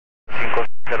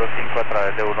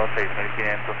nivel de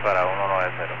 16.500 para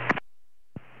 190.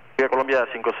 Vía Colombia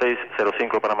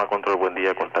 5605, Panamá Control, buen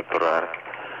día, contacto radar.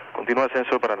 Continúa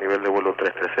ascenso para nivel de vuelo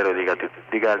 330,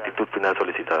 diga altitud final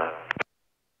solicitada.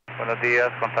 Buenos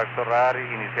días, contacto radar,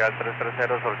 inicial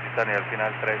 330, solicita nivel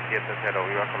final 370,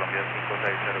 Viva Colombia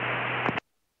 5605.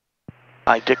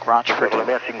 Hi, Dick Rochfort.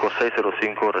 Colombia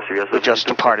 5605, recibía We just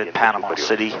departed Panama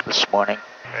City this morning.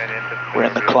 We're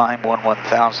in the climb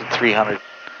 11,300,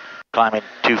 climbing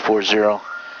 240.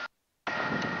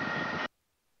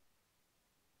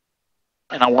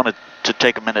 And I wanted to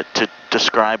take a minute to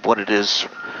describe what it is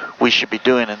we should be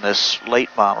doing in this late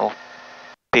model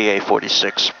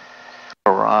PA46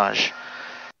 Mirage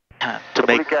to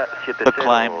make the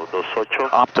climb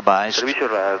optimized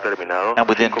and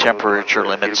within temperature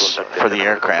limits for the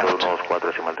aircraft.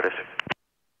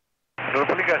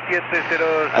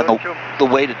 And the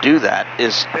way to do that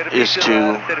is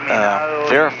to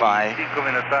verify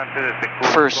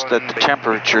first that the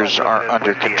temperatures are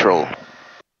under control.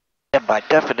 And by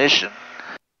definition,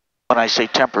 when I say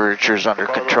temperatures under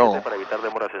control,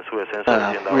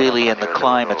 really in the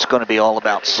climb it's going to be all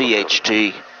about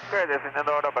CHT.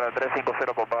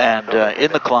 And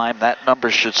in the climb that number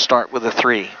should start with a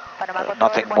 3,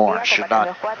 nothing more, it should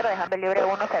not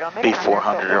be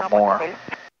 400 or more.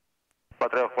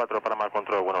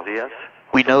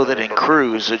 We know that in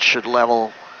cruise it should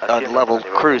level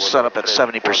cruise set up at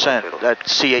 70%. That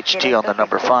CHT on the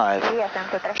number 5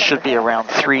 should be around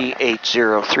 380,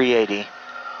 380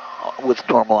 with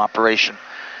normal operation.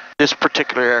 This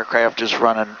particular aircraft is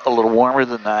running a little warmer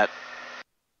than that.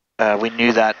 We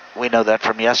know that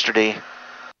from yesterday.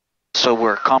 So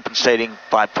we're compensating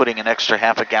by putting an extra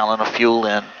half a gallon of fuel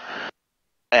in,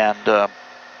 and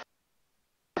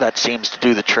that seems to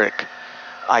do the trick.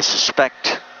 I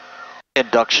suspect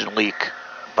induction leak,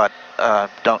 but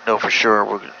don't know for sure.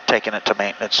 We're taking it to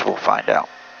maintenance. We'll find out.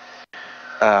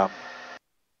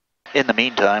 In the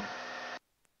meantime,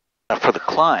 for the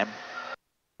climb,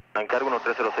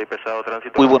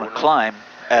 we want to climb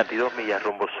at an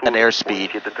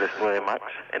airspeed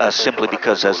simply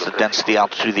because as the density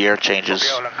altitude of the air changes,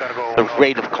 the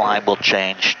rate of climb will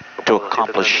change to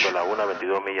accomplish an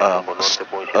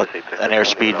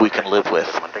airspeed we can live with.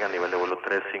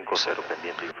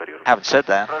 Having said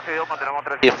that,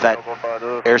 if that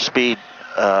airspeed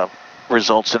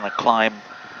results in a climb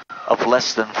of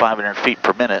less than 500 feet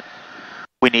per minute,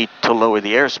 we need to lower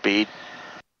the airspeed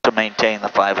to maintain the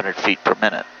 500 feet per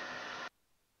minute.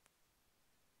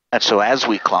 And so as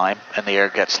we climb and the air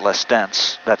gets less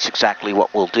dense, that's exactly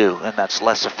what we'll do, and that's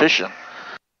less efficient,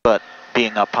 but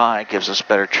being up high gives us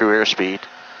better true airspeed,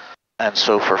 and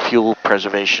so for fuel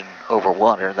preservation over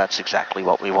water, that's exactly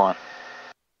what we want.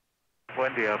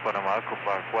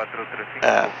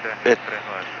 It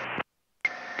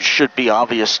should be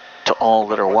obvious to all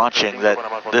that are watching that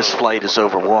this flight is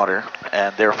over water,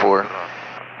 and therefore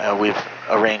we've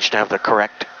arranged to have the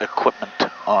correct equipment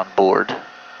on board.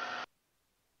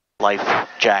 Life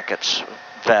jackets,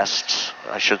 vests,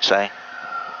 I should say.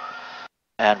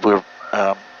 And we're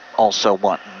also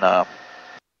wanting to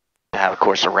have, of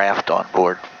course, a raft on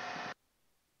board.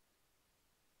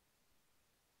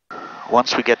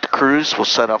 Once we get to cruise, we'll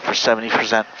set up for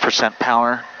 70%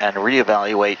 power and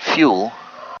reevaluate fuel,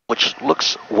 which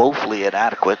looks woefully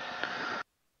inadequate,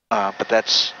 but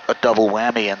that's a double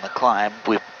whammy in the climb.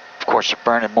 We, of course, are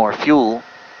burning more fuel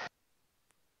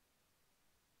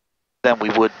than we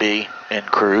would be in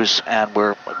cruise, and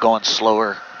we're going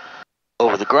slower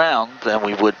over the ground than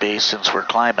we would be since we're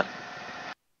climbing.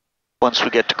 Once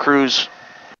we get to cruise,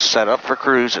 set up for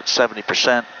cruise at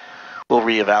 70%, we'll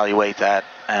reevaluate that,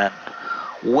 and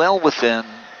well within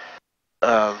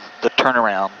the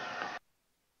turnaround.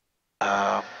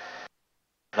 In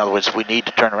other words, if we need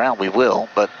to turn around, we will,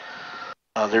 but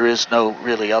there is no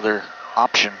really other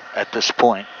option at this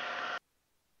point.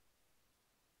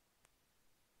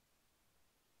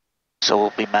 So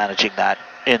we'll be managing that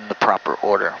in the proper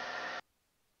order.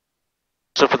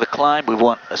 So for the climb, we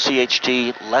want a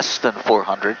CHT less than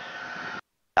 400,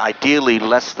 ideally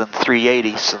less than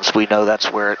 380, since we know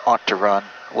that's where it ought to run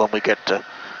when we get to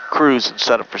cruise and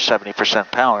set up for 70%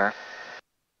 power.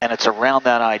 And it's around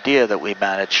that idea that we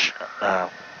manage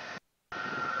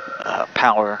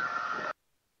power,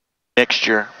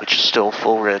 mixture, which is still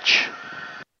full rich,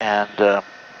 and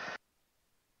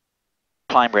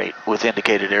climb rate with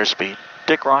indicated airspeed.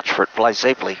 Dick Rochfort, fly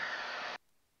safely.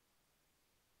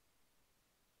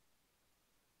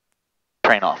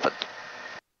 Train off it.